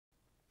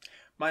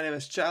My name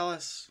is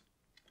Chalice.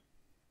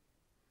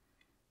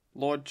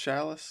 Lord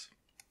Chalice.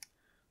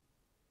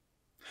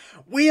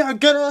 We are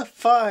gonna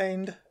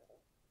find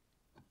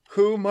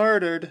who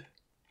murdered.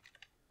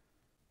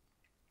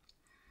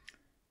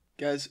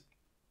 Guys,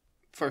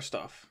 first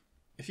off,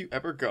 if you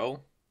ever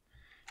go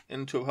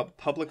into a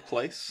public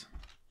place,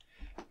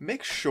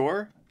 make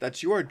sure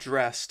that you are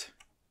dressed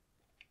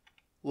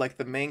like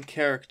the main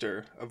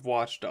character of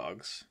Watch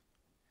Dogs.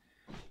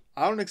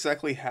 I don't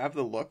exactly have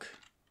the look.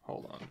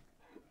 Hold on.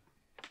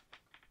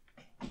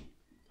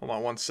 Hold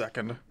on 1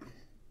 second.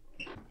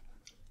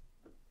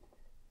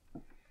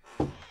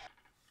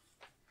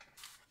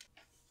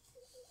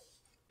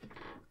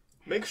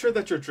 Make sure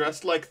that you're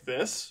dressed like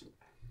this,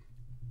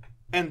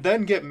 and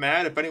then get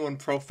mad if anyone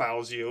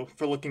profiles you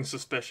for looking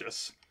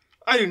suspicious.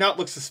 I do not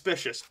look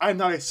suspicious. I'm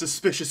not a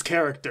suspicious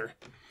character.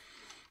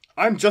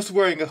 I'm just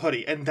wearing a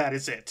hoodie, and that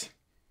is it.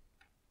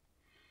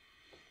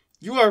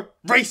 You are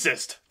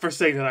racist for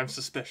saying that I'm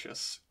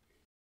suspicious.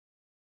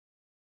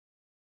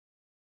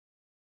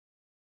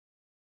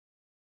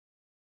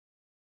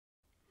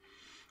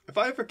 If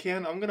I ever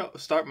can, I'm gonna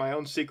start my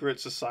own secret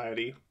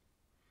society.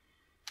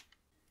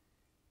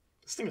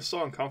 This thing is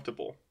so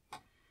uncomfortable.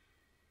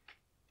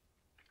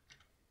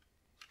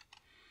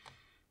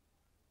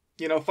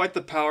 You know, fight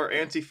the power,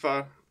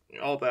 Antifa,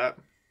 all that.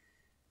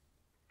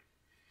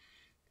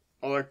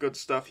 All that good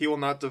stuff. He will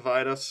not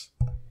divide us.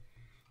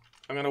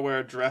 I'm gonna wear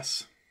a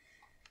dress.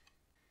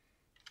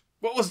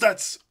 What was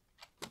that?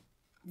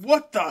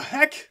 What the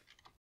heck?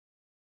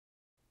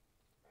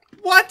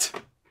 What?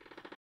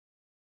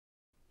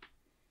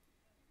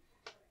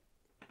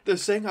 They're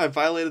saying I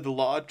violated the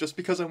law just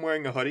because I'm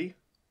wearing a hoodie?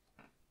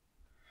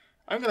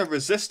 I'm gonna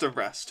resist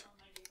arrest.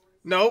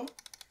 No?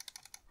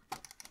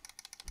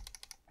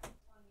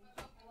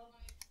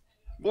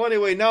 Well,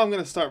 anyway, now I'm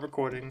gonna start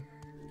recording,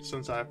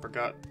 since I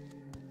forgot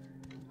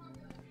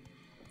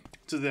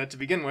to do that to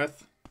begin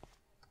with.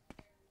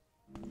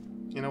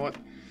 You know what?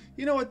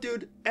 You know what,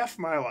 dude? F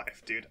my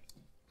life, dude.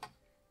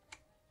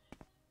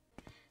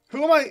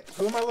 Who am I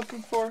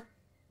looking for?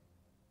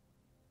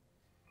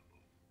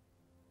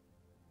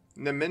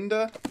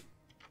 Naminda?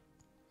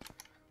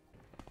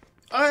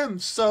 I am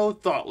so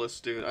thoughtless,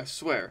 dude, I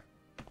swear.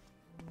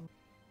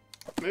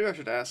 Maybe I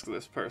should ask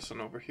this person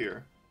over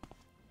here.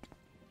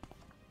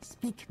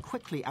 Speak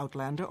quickly,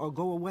 Outlander, or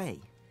go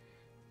away.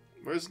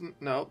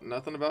 No,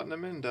 nothing about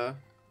Naminda.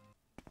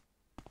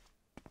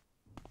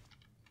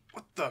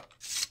 What the? Am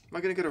I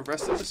gonna get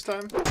arrested this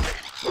time?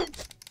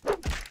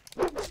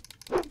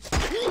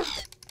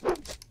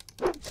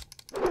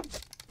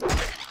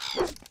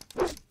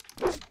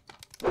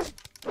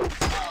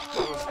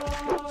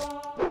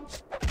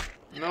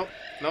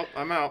 Nope,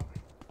 I'm out.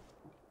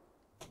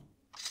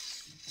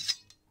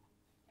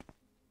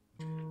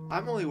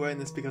 I'm only wearing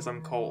this because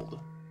I'm cold.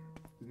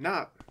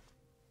 Not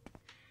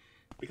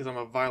because I'm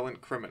a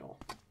violent criminal.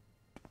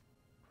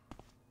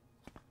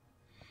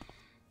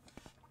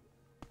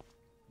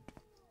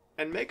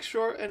 And make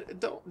sure, and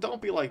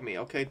don't be like me,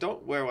 okay?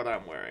 Don't wear what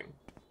I'm wearing.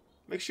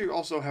 Make sure you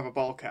also have a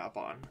ball cap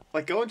on.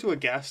 Like, go into a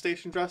gas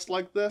station dressed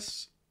like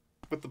this,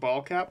 with the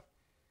ball cap,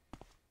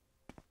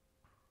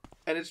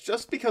 and it's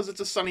just because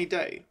it's a sunny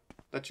day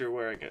that you're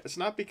wearing it. It's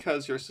not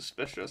because you're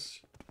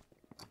suspicious.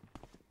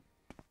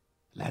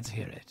 Let's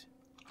hear it.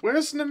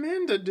 Where's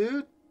Naminda,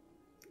 dude?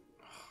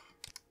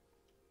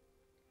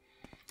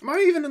 Am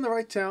I even in the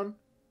right town?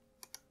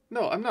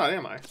 No, I'm not,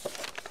 am I?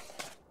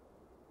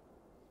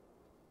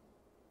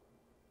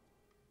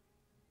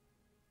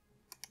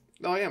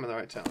 No, I am in the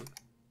right town.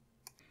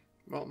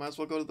 Well, might as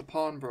well go to the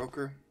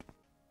pawnbroker.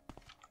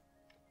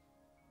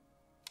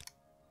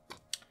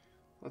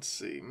 Let's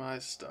see, my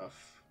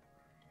stuff.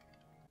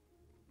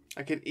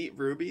 I can eat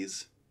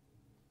rubies?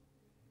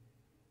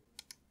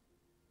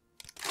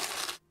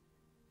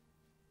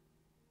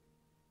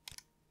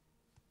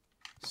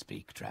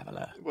 Speak,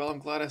 traveler. Well, I'm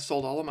glad I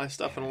sold all of my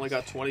stuff and only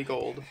got 20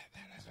 gold.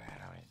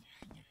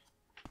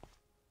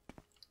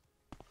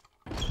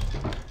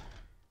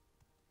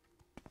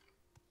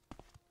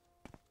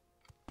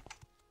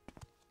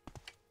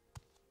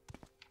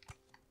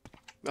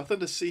 Nothing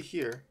to see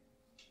here.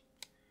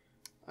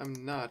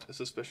 I'm not a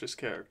suspicious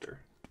character.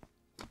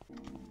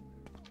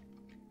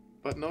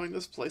 But knowing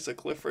this place, a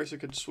cliff racer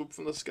could swoop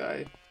from the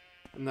sky,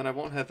 and then I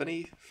won't have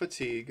any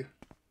fatigue.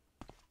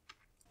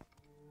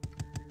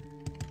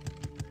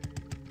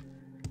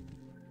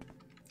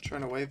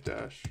 Trying to wave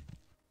dash.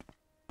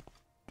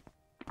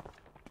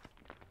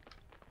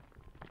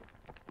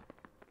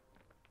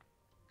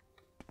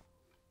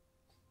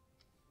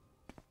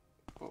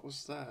 What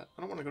was that?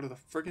 I don't want to go to the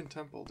friggin'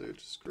 temple, dude.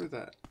 Screw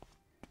that.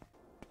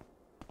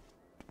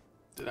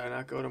 Did I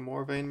not go to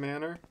Morrowind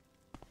Manor?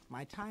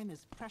 My time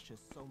is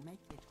precious, so make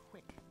it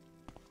quick.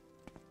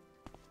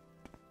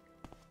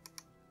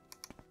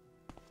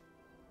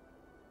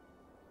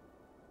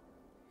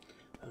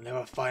 I'll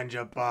never find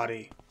your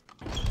body.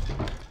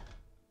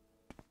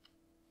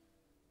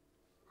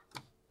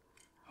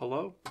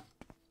 Hello?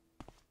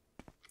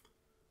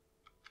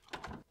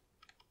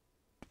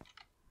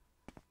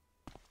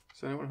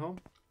 Is anyone home?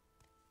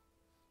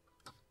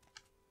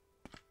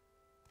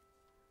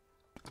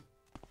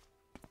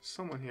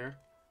 someone here.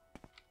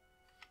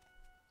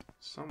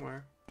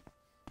 Somewhere.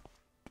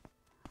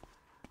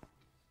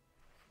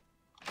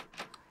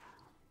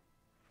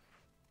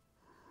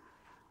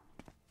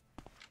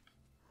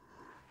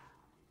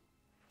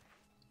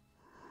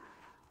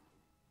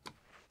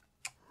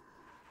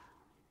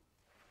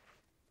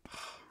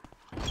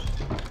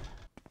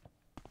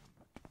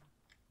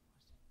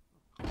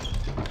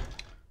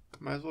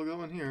 Might as well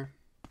go in here.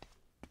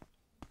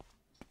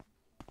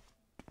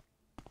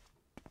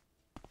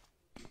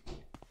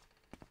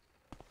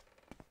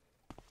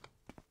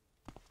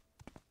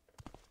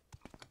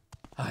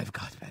 I've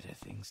got better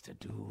things to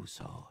do,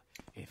 so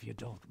if you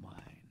don't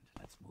mind,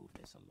 let's move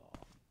this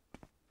along.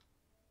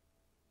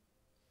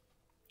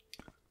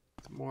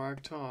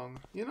 Morag Tong.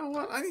 You know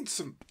what? I need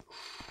some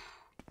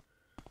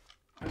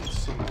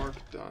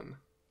work done.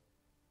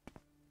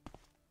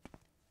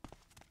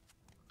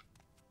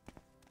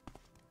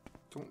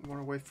 Don't run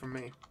away from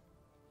me.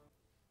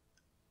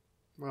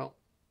 Well,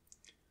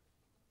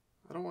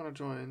 I don't want to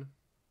join.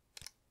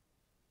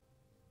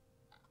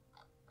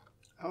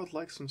 I would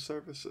like some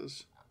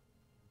services.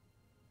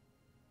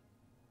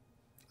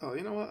 Oh,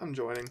 you know what? I'm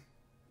joining.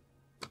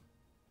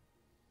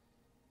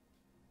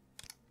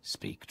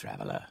 Speak,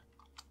 traveler.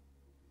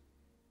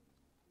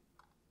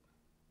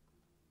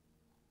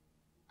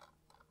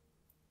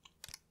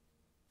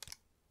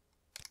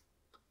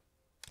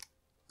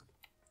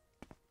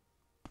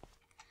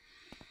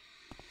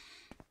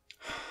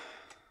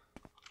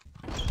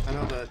 I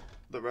know that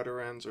the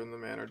Redorans are in the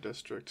Manor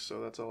District,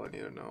 so that's all I need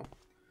to know.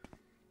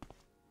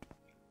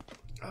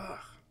 Ugh.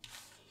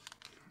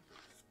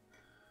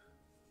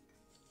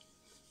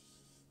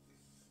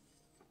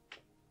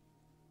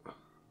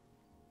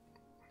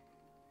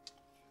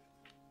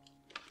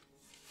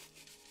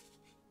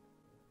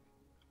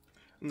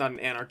 I'm not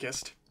an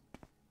anarchist.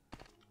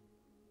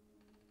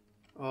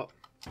 Oh.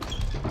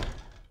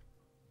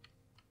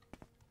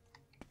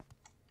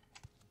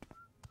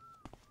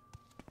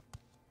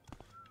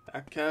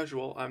 Act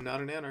casual. I'm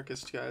not an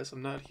anarchist, guys.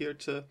 I'm not here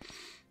to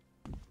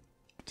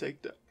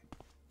take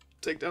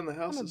down the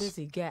houses. I'm a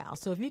busy gal,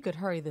 so if you could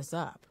hurry this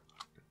up.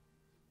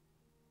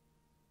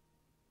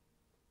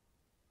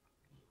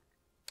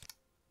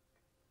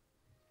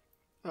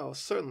 Oh,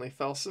 certainly,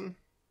 Felson.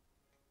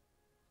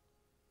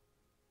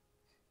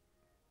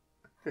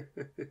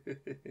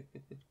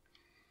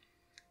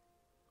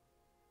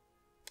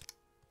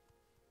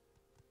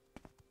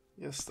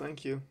 Yes,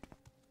 thank you.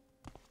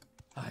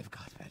 I've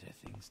got better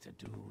things to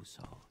do,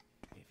 so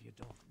if you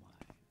don't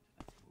mind,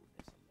 let's move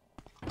this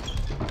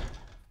along.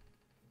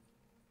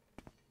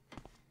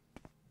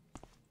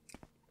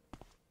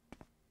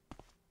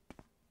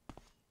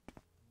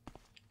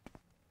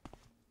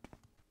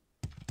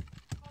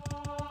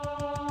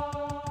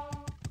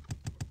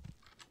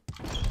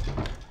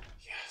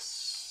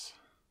 Yes.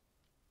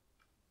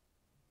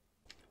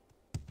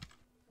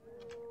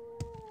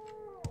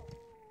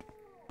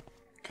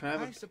 Can I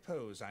have I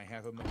suppose I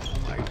have a Oh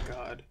my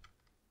god.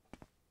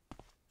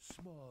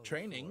 Small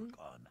training work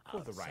on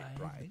for the right outside,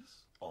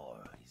 price.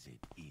 or is it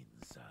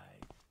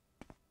inside?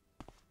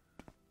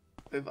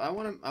 If I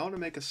want to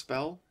make a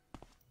spell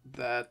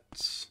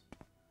that's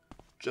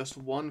just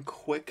one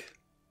quick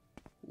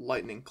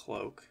lightning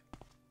cloak.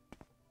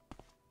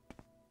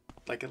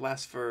 Like it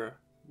lasts for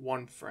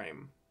one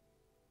frame.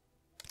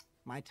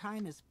 My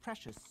time is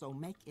precious, so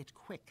make it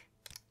quick.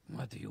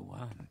 What do you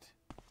want?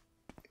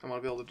 I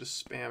want to be able to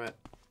just spam it.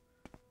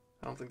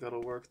 I don't think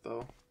that'll work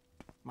though.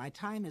 My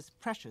time is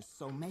precious,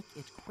 so make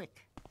it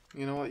quick.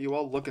 You know what? You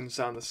all look and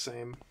sound the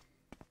same.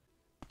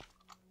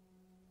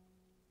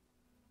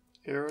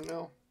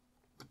 Aeronil?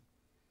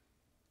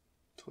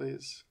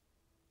 Please.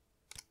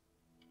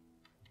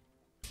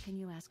 Can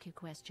you ask your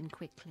question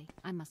quickly?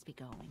 I must be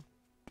going.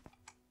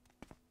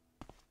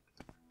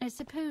 I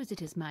suppose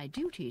it is my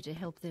duty to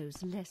help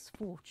those less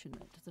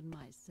fortunate than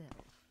myself.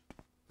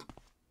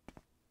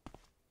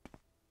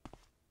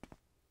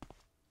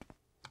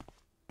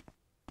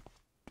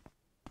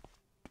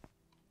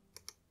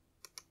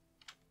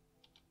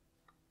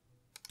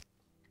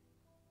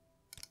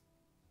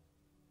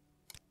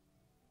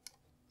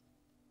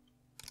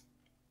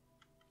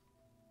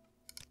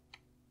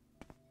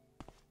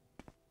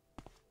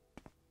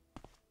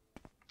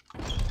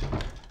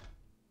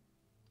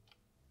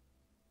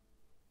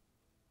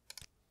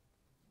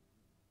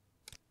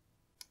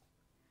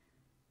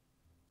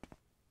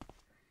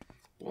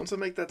 Once I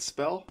make that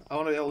spell, I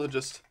want to be able to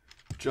just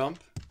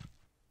jump,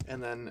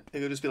 and then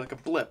it would just be like a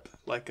blip,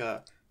 like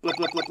a blip,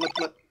 blip, blip, blip,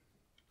 blip.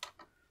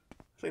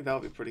 I think that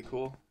would be pretty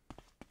cool.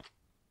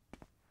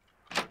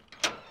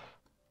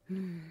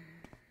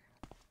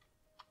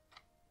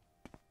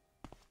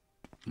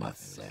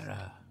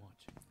 Sarah.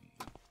 Watching me,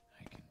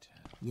 I can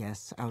tell.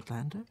 Yes,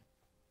 Outlander?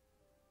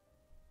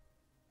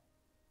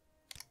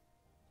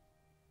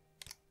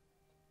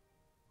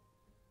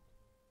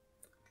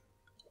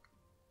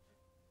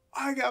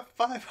 I got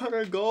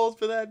 500 gold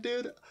for that,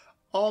 dude.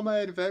 All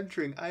my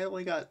adventuring, I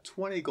only got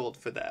 20 gold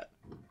for that.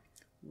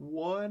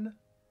 One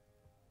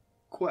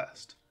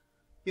quest.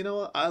 You know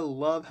what? I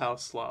love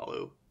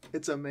HLAALU.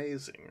 It's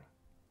amazing.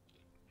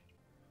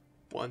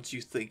 Once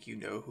you think you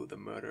know who the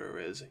murderer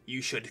is,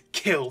 you should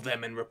kill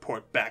them and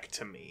report back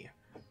to me.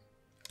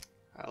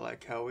 I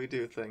like how we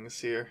do things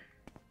here.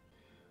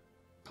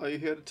 Are you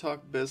here to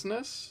talk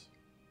business?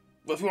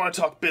 Well, if you want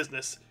to talk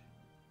business,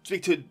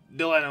 speak to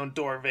Delano and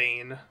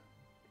Dorvain.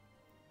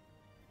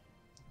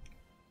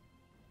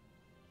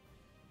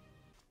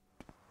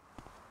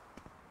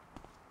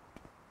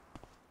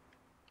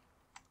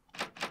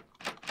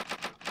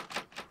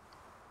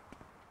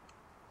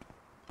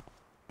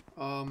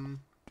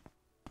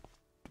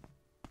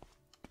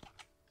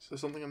 Is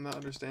there something I'm not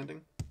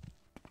understanding?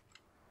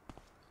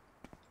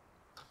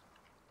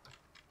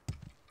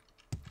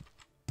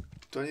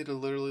 Do I need to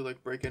literally,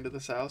 like, break into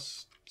this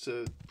house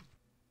to...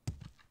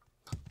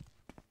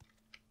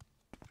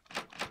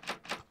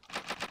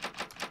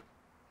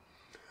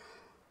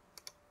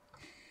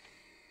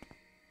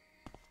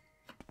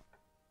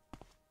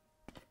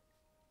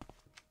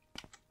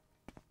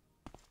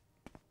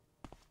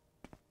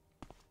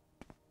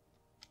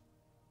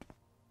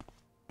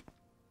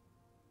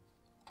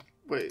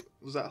 Wait,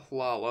 was that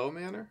HLAALU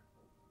Manor?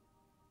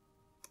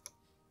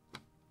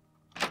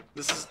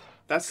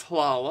 That's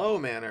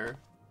HLAALU Manor.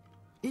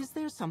 Is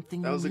there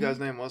something That you was the need? guy's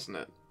name, wasn't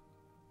it?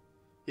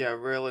 Yeah,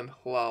 Raylan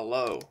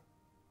HLAALU.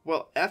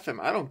 Well, F him,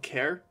 I don't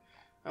care.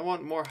 I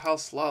want more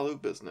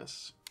HLAALU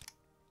business.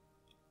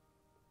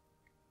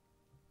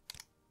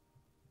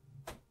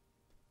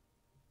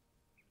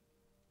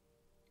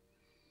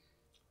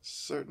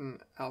 Certain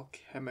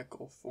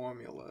alchemical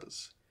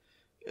formulas.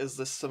 Is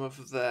this some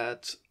of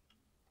that...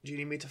 Do you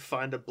need me to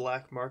find a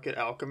black market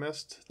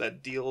alchemist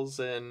that deals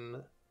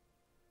in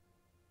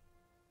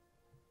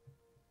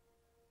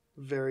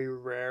very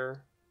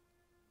rare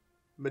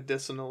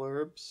medicinal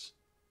herbs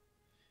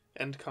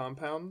and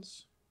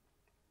compounds?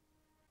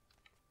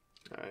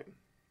 Alright.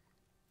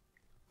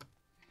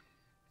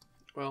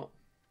 Well,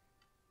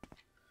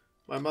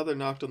 my mother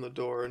knocked on the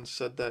door and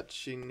said that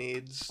she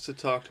needs to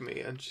talk to me,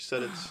 and she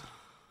said it's...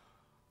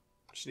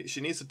 She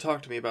needs to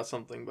talk to me about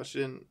something, but she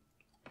didn't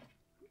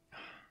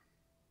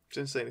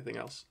say anything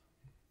else.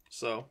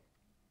 So,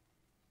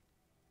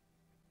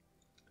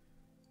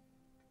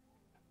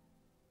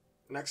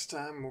 next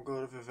time we'll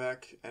go to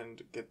Vivek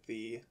and get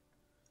the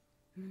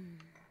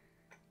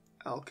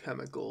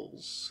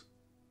alchemicals.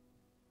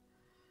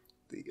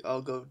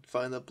 I'll go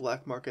find the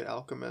black market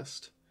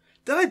alchemist.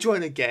 Did I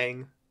join a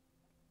gang?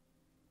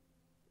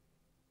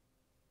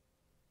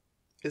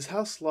 Is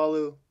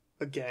HLAALU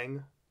a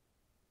gang?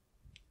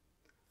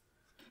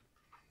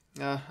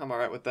 I'm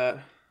alright with that.